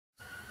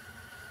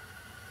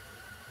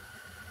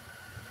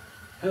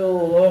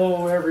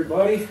Hello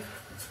everybody,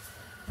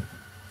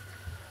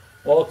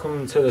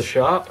 welcome to the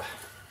shop.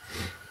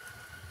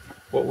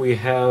 What we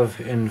have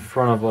in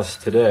front of us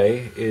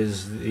today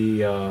is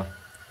the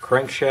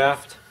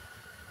crankshaft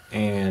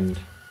and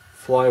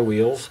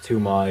flywheels to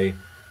my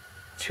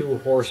 2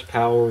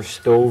 horsepower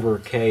Stover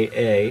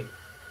KA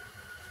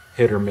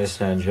hit or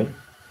miss engine.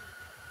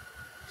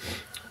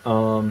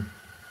 I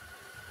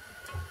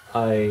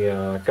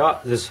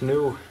got this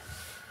new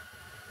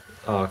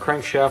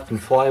crankshaft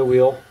and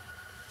flywheel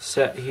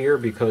set here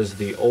because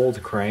the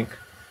old crank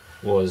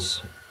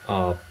was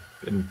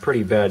in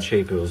pretty bad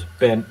shape. It was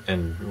bent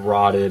and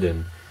rotted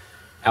and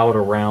out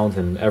around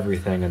and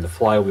everything, and the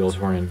flywheels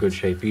weren't in good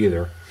shape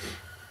either.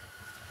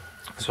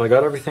 So I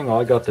got everything,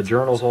 I got the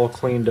journals all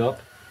cleaned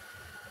up,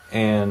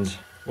 and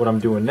what I'm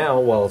doing now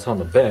while it's on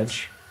the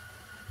bench,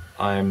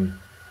 I'm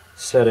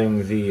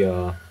setting the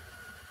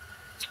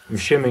I'm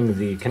shimming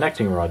the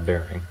connecting rod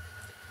bearing.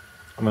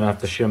 I'm gonna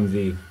have to shim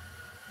the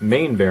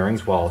main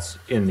bearings while it's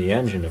in the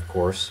engine, of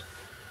course,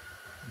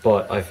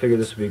 but I figured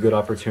this would be a good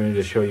opportunity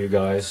to show you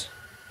guys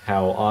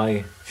how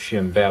I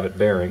shim Babbitt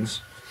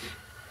bearings.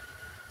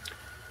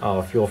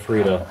 Feel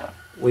free to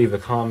leave a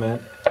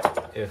comment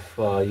if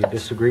you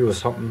disagree with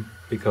something,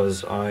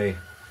 because I'm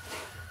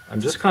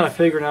just kind of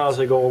figuring out as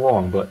I go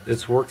along, but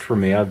it's worked for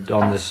me. I've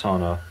done this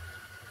on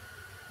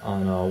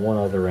one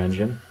other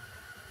engine,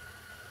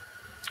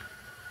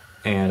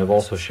 and I've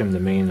also shimmed the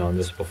main on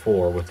this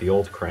before with the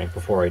old crank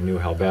before I knew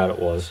how bad it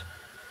was.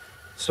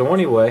 So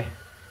anyway,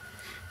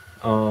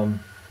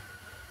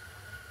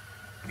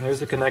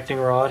 here's the connecting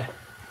rod,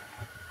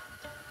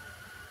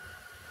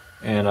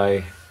 and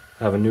I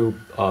have a new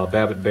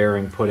Babbitt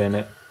bearing put in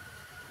it.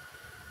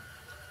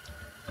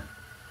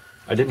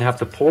 I didn't have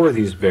to pour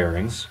these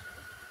bearings.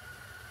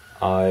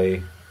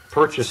 I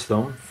purchased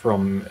them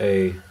from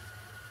a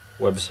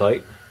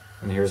website,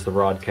 and here's the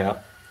rod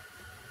cap.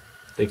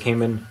 They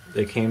came in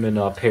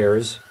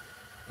pairs.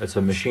 It's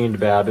a machined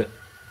Babbitt,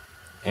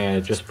 and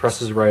it just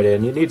presses right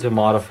in. You need to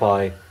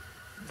modify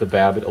the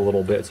Babbitt a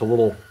little bit. It's a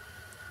little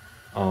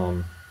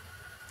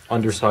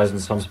undersized in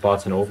some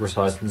spots and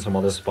oversized in some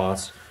other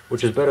spots,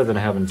 which is better than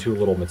having too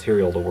little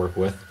material to work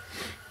with.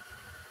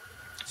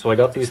 So I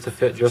got these to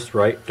fit just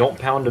right. Don't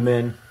pound them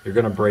in, you're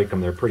going to break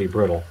them. They're pretty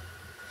brittle.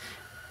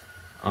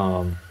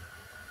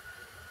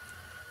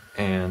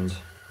 And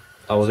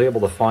I was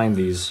able to find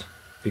these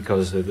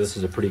because this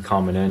is a pretty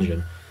common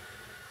engine.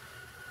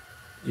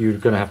 You're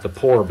going to have to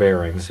pour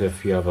bearings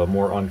if you have a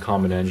more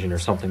uncommon engine or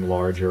something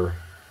larger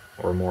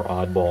or more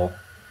oddball.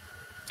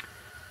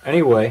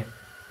 Anyway,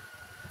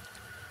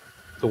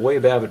 the way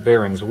Babbitt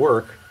bearings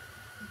work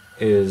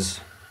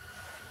is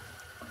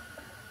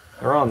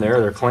they're on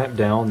there, they're clamped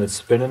down, it's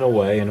spinning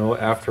away, and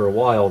after a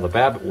while the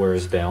Babbitt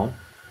wears down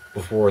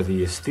before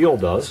the steel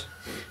does,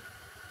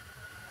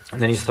 and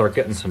then you start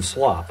getting some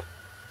slop.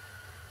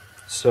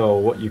 So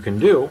what you can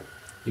do,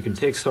 you can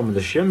take some of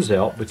the shims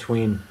out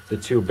between the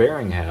 2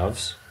 bearing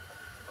halves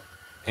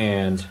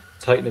and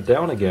tighten it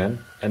down again,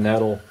 and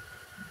that'll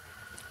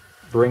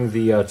bring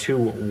the 2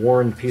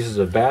 worn pieces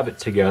of Babbitt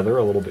together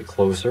a little bit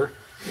closer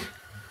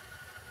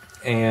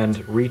and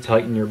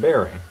retighten your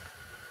bearing.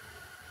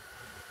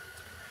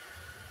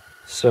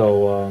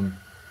 So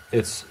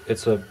it's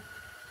a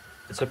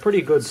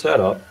pretty good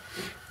setup.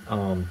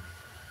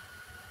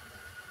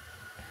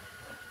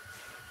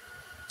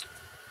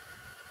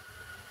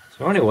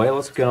 So anyway,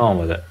 let's get on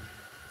with it.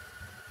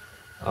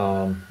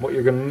 What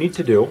you're going to need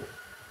to do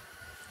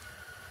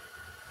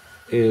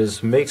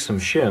is make some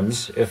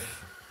shims.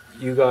 If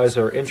you guys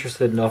are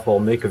interested enough, I'll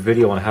make a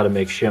video on how to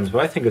make shims,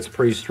 but I think it's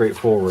pretty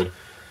straightforward.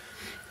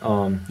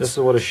 This is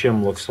what a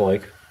shim looks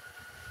like.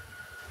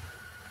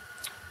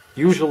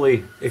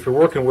 Usually, if you're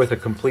working with a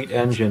complete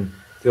engine,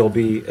 there'll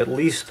be at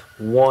least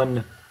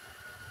one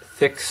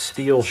thick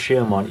steel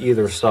shim on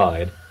either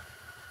side,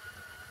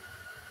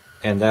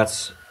 and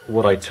that's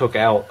what I took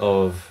out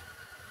of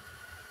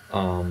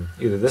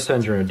either this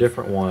engine or a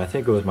different one. I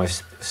think it was my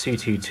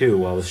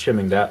CT2. I was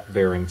shimming that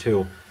bearing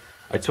too.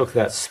 I took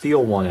that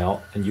steel one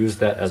out and used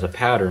that as a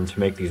pattern to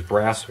make these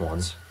brass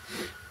ones.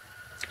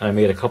 And I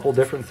made a couple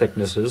different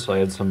thicknesses. I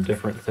had some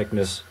different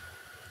thickness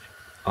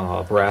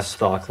brass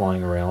stock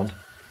lying around.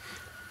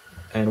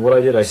 And what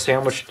I did, I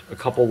sandwiched a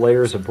couple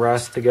layers of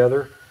brass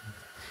together,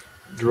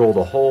 drilled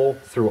a hole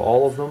through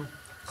all of them,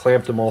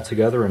 clamped them all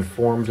together, and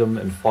formed them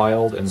and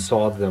filed and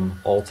sawed them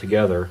all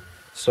together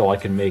so I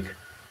can make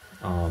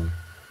 5-10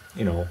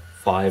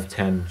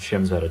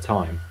 shims at a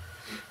time.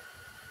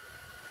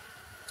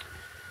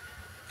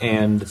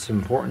 And it's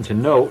important to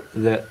note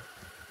that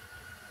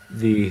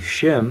the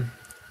shim,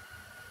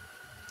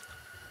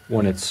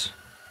 when it's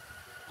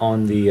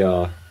on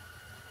the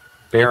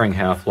bearing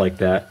half like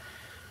that,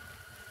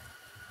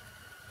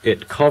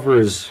 it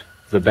covers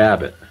the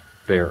Babbitt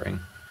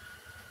bearing.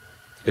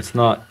 It's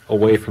not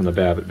away from the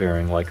Babbitt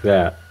bearing like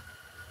that.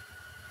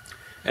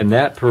 And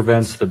that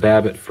prevents the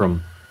Babbitt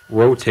from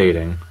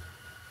rotating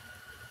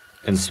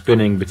and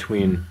spinning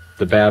between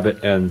the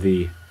Babbitt and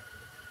the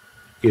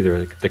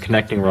either the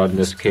connecting rod in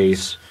this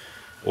case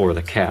or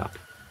the cap.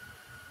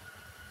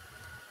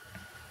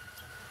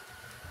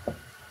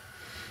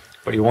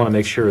 But you want to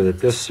make sure that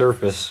this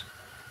surface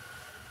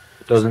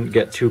doesn't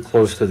get too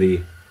close to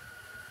the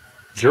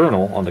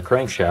journal on the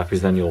crankshaft,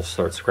 because then you'll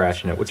start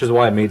scratching it, which is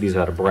why I made these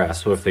out of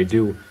brass. So if they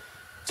do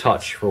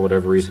touch for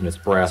whatever reason, it's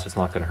brass, it's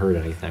not going to hurt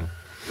anything.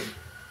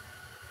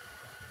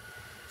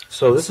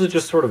 So this is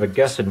just sort of a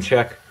guess and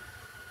check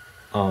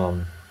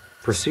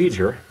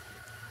procedure.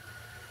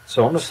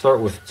 So I'm going to start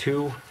with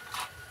 2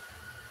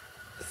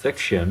 thick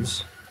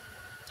shims.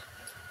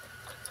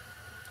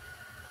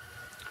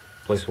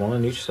 Place one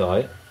on each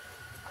side.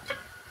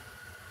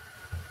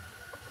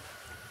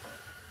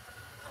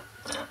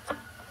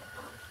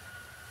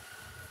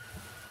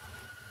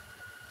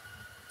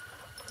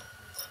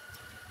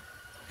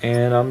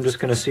 And I'm just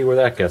going to see where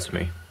that gets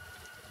me.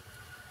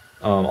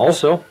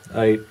 Also,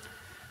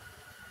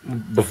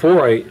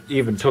 before I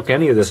even took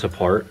any of this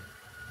apart,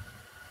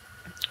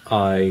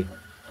 I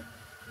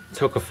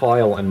took a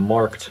file and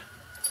marked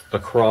a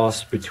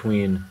cross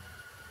between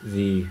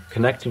the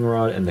connecting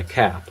rod and the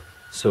cap,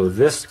 so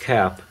this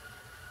cap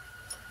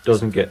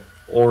doesn't get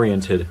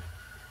oriented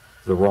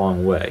the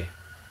wrong way.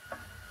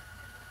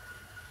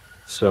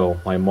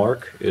 So my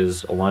mark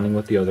is aligning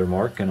with the other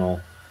mark, and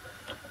I'll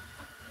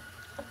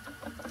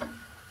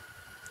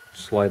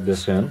slide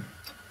this in.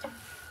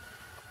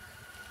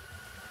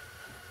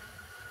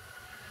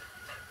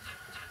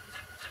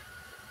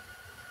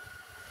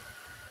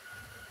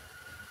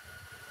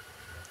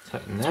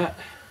 Tighten that.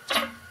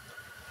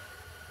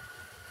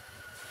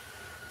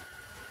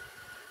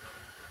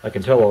 I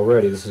can tell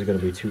already this is going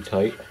to be too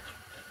tight.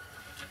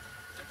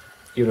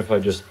 Even if I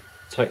just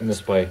tighten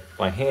this by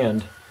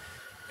hand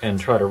and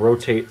try to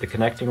rotate the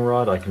connecting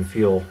rod, I can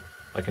feel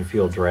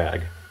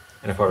drag.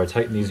 And if I were to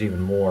tighten these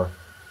even more,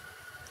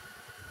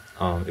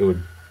 it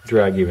would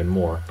drag even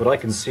more. But I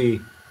can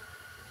see,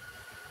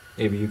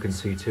 maybe you can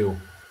see too,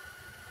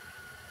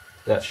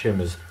 that shim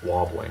is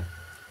wobbling.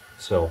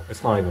 So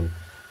it's not even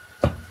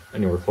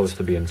anywhere close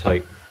to being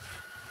tight.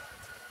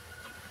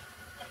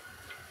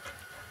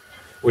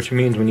 Which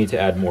means we need to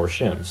add more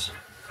shims.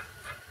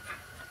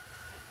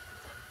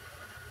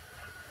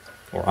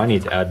 Or I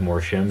need to add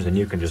more shims, and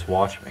you can just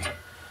watch me.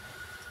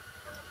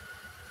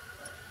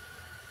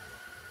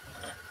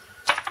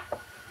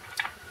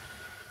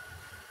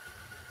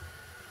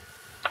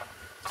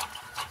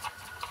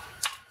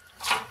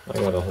 I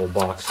got a whole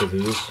box of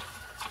these.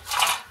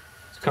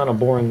 It's kind of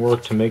boring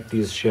work to make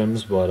these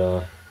shims,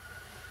 but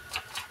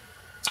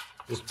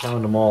just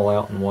pound them all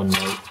out in one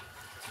night.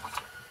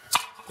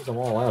 I think I'm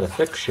all out of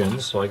thick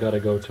shims, so I got to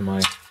go to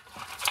my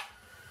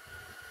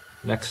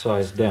next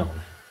size down.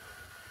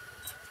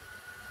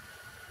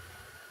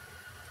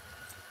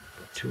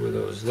 Put 2 of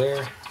those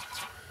there.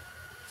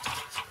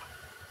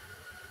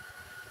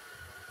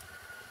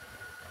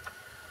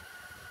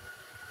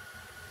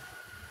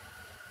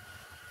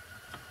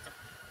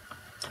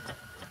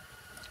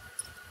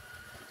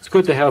 It's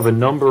good to have a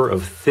number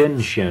of thin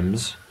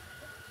shims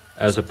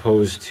as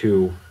opposed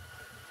to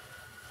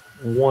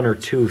 1 or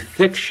 2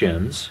 thick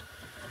shims,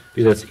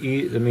 because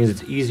that means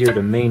it's easier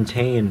to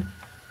maintain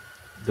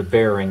the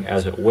bearing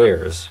as it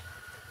wears.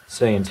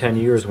 Say in 10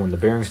 years when the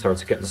bearing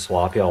starts getting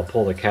sloppy, I'll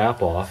pull the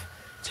cap off,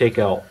 take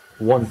out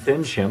 1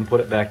 thin shim,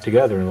 put it back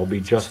together, and it'll be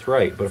just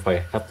right. But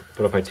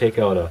if I take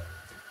out a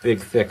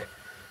big thick,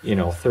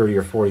 30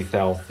 or 40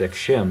 thou thick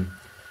shim,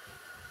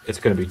 it's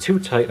going to be too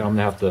tight, and I'm going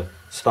to have to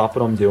stop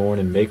what I'm doing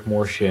and make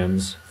more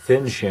shims,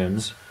 thin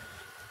shims,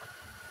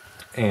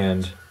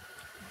 and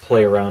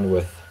play around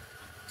with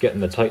getting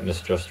the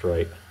tightness just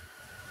right.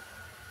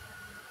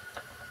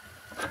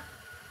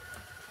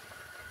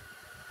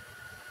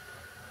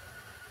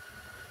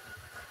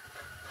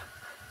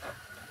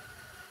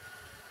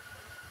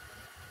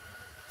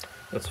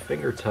 That's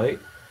finger tight,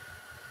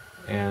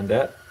 and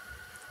that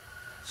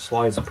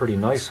slides pretty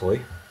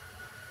nicely.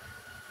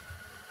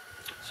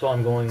 So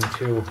I'm going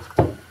to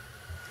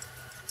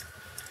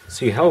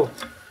see how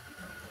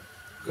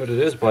good it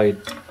is by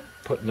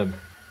putting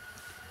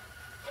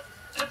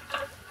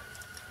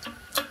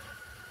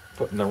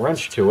the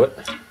wrench to it.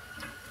 Get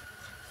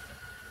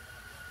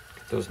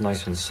those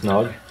nice and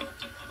snug.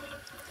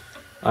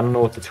 I don't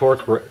know what the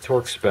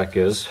torque spec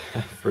is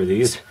for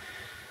these,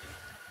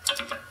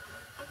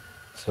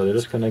 so they're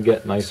just going to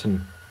get nice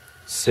and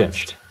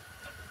cinched.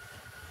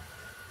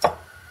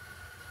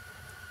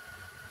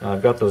 Now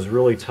I've got those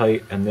really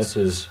tight, and this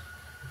is,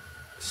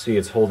 see,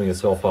 it's holding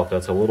itself up.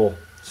 That's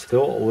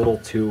still a little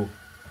too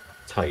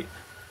tight.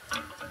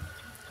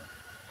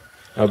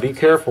 Now be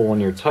careful when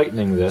you're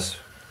tightening this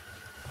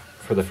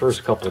for the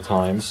first couple of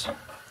times,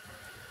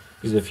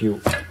 because if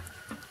you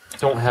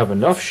don't have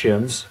enough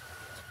shims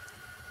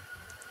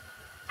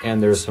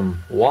and there's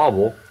some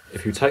wobble,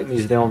 if you tighten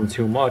these down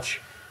too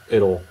much,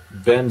 it'll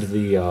bend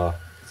the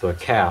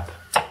cap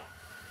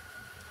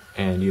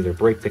and either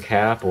break the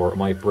cap, or it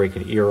might break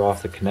an ear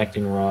off the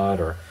connecting rod,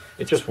 or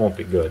it just won't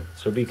be good.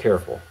 So be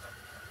careful.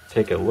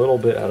 Take it a little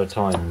bit at a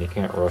time, and you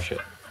can't rush it.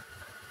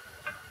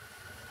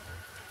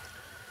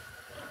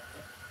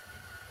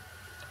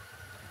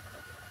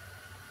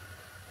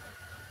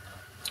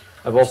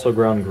 I've also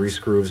ground grease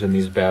grooves in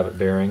these Babbitt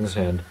bearings,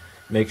 and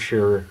make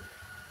sure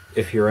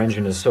if your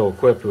engine is so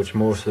equipped, which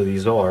most of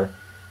these are,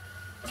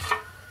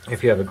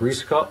 if you have a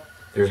grease cup,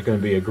 there's going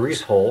to be a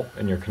grease hole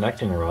in your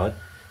connecting rod.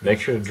 Make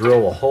sure to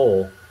drill a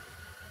hole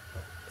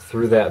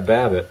through that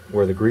Babbitt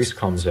where the grease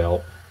comes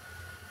out,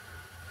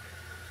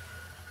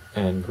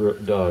 and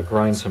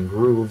grind some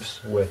grooves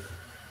with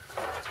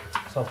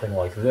something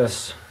like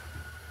this,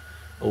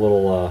 a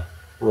little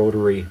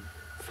rotary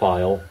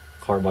file,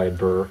 carbide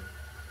burr,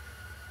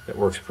 that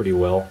works pretty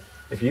well.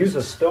 If you use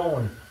a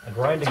stone, a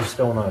grinding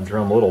stone on a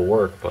drum, it'll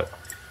work, but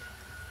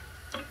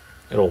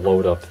it'll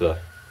load up the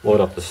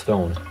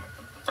stone.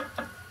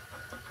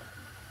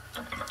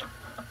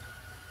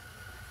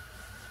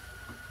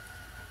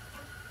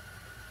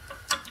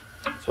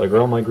 So I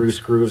ground my grease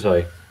grooves,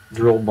 I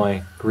drilled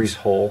my grease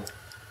hole,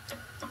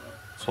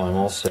 so I'm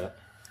all set.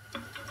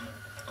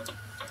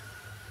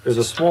 There's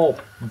a small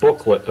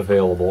booklet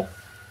available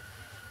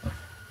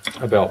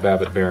about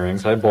Babbitt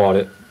bearings. I bought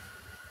it.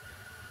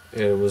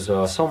 It was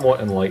somewhat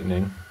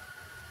enlightening.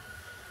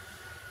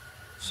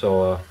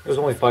 So it was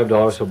only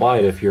 $5, so buy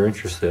it if you're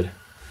interested.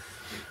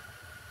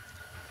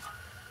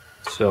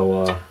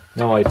 So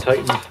now I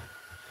tightened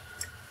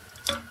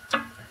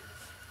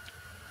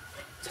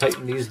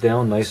these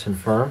down nice and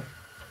firm,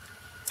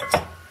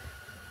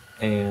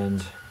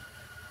 and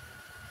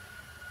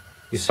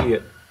you see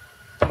it,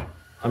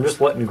 I'm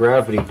just letting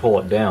gravity pull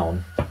it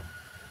down.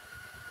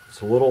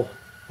 It's a little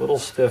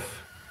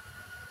stiff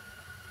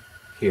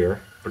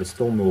here, but it's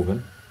still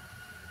moving.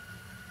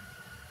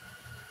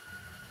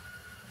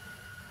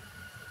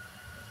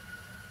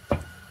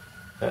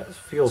 That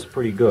feels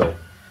pretty good.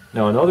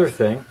 Now another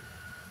thing,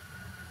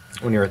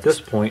 when you're at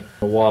this point,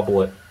 I'll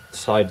wobble it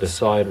side to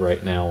side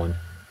right now, and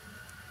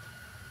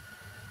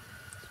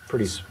it's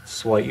pretty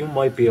slight. You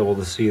might be able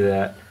to see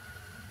that.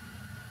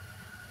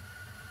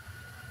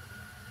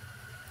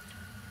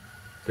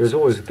 There's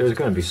going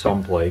to be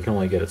some play. You can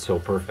only get it so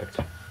perfect.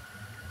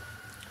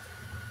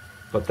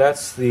 But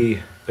that's the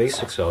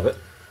basics of it.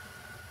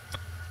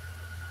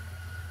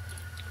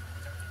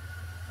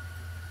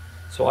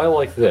 So I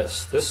like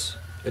this.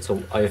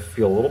 I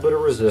feel a little bit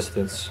of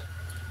resistance.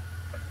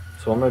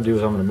 So what I'm going to do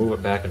is I'm going to move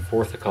it back and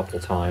forth a couple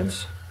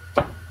times.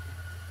 And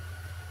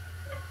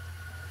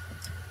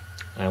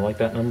I like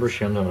that number of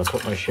shims. I'm going to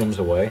put my shims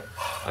away.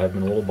 I have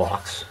them in a little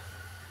box.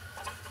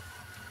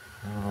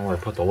 I don't know where I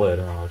put the lid.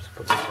 I'll just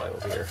put this side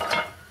over here.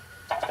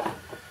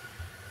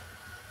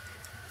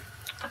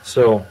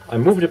 So I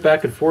moved it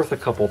back and forth a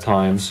couple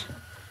times,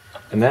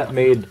 and that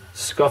made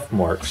scuff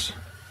marks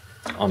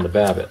on the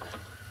Babbitt.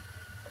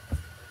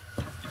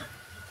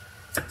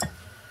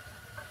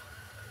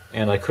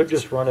 And I could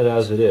just run it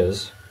as it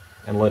is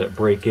and let it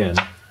break in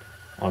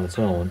on its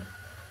own.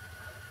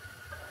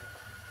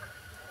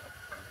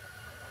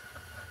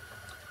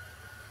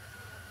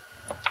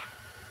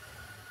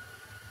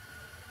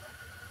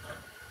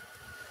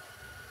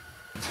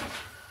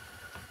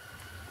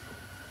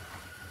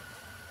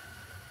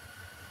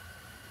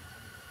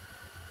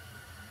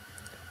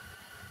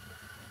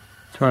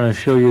 Trying to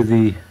show you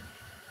see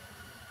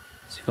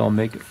if I'll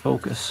make it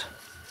focus.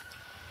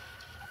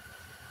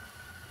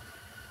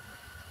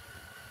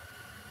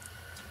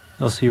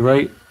 You'll see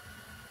right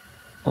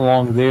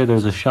along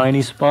there's a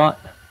shiny spot,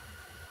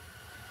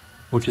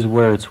 which is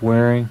where it's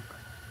wearing,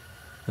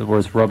 where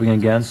it's rubbing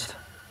against,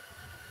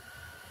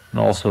 and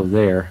also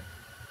there.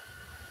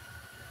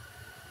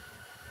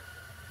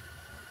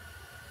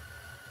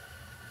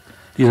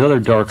 These other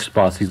dark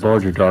spots, these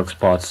larger dark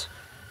spots,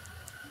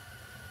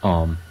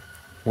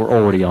 were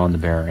already on the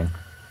bearing.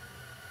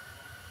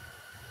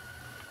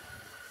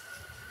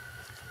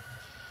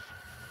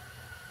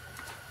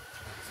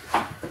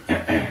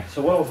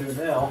 So what I'll do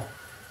now,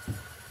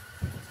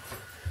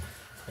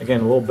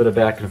 again, a little bit of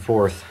back and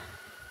forth.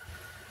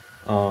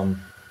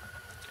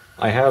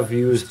 I have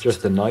used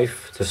just a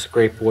knife to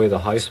scrape away the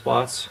high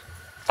spots,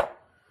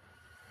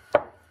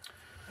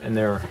 and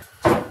they're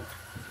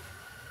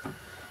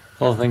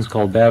all things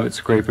called Babbitt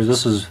scrapers.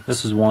 This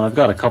is one. I've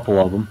got a couple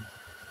of them.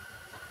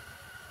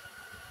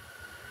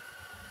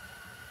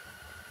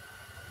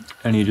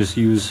 And you just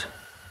use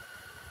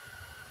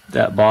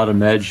that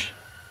bottom edge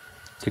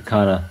to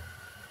kind of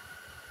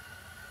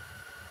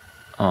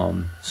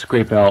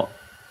scrape out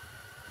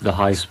the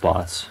high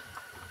spots.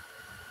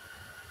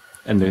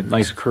 And the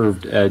nice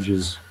curved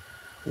edges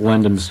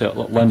lend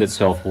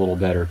itself a little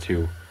better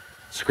to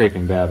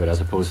scraping Babbitt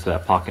as opposed to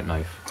that pocket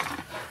knife.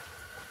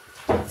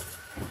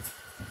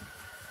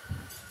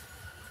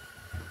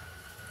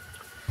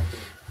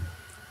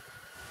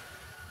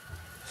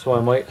 So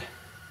I might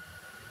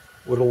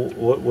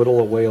whittle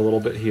away a little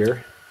bit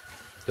here.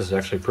 This is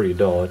actually pretty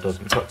dull, it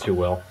doesn't cut too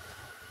well.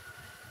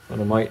 But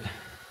I might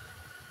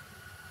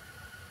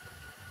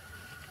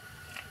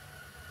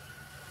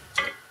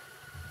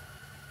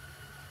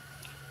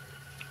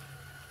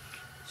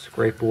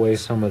scrape away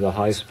some of the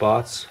high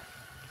spots.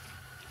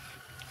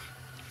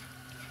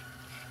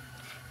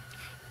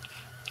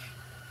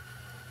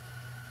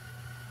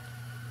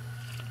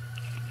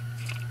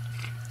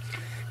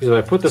 Because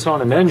if I put this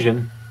on an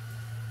engine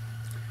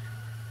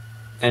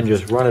and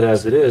just run it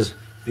as it is,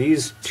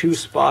 these two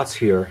spots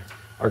here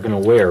are going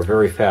to wear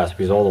very fast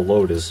because all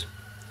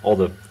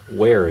the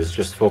wear is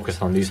just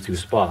focused on these two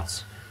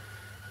spots.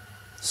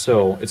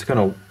 So it's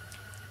going to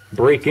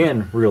break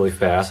in really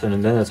fast,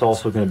 and then it's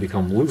also going to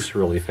become loose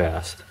really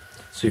fast.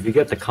 So if you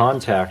get the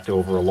contact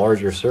over a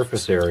larger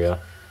surface area,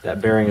 that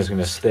bearing is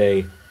going to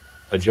stay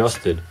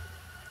adjusted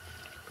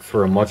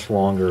for a much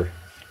longer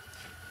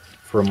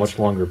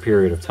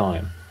period of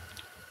time.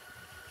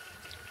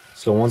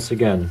 So once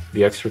again,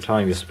 the extra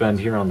time you spend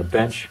here on the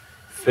bench,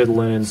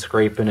 fiddling and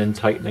scraping and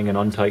tightening and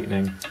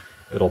untightening,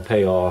 it'll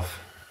pay off.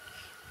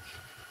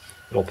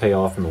 It'll pay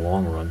off in the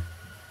long run.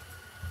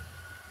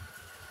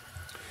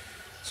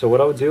 So what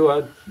I would do,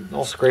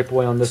 I'll scrape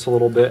away on this a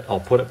little bit,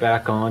 I'll put it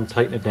back on,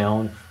 tighten it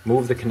down,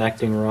 move the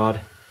connecting rod,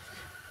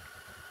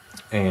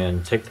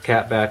 and take the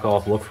cap back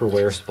off, look for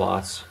wear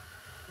spots,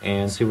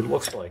 and see what it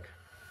looks like.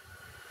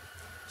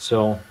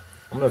 So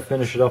I'm going to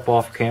finish it up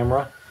off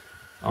camera.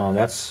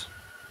 That's,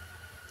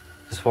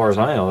 as far as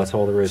I know, that's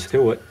all there is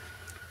to it.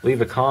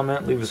 Leave a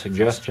comment, leave a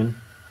suggestion,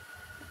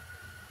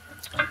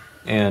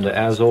 and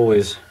as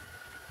always,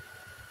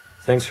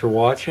 thanks for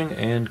watching,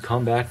 and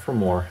come back for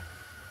more.